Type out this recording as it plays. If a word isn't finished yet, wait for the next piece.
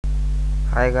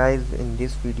Hi guys, in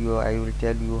this video I will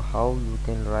tell you how you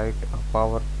can write a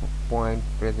PowerPoint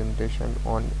presentation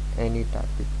on any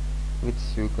topic with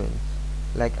sequence.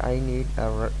 Like I need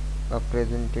a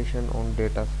presentation on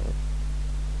data science.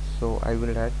 So I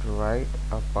will write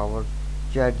a power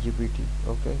ChatGPT.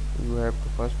 Okay, you have to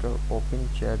first open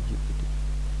ChatGPT.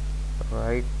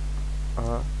 Write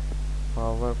a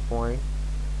PowerPoint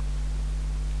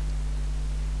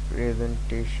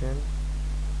presentation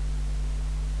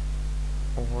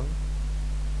on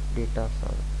data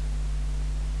science.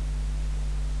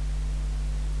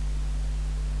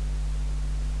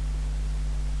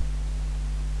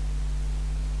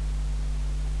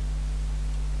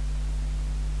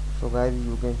 So guys,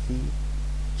 you can see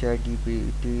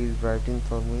ChatGPT is writing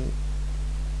for me.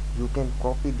 You can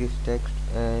copy this text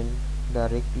and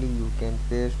directly you can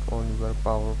paste on your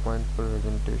PowerPoint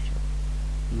presentation.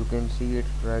 You can see it's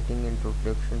writing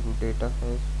introduction to data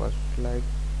science, first slide,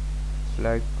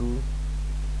 slide 2,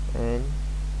 and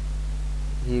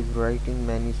he is writing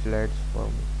many slides for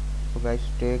me. So guys,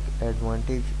 take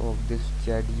advantage of this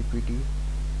ChatGPT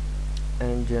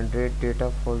and generate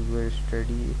data for your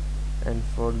study and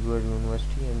for your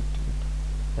university,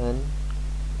 and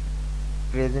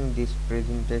present these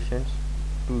presentations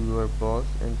to your boss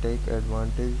and take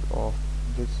advantage of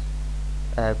this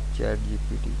app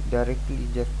ChatGPT. Directly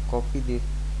just copy this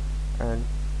and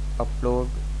upload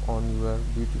on your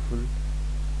beautiful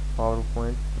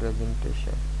PowerPoint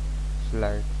presentation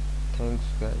slide. Thanks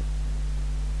guys.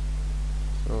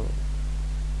 So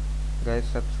guys,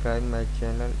 subscribe my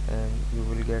channel and you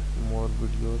will get more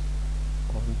videos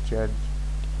on ChatGPT.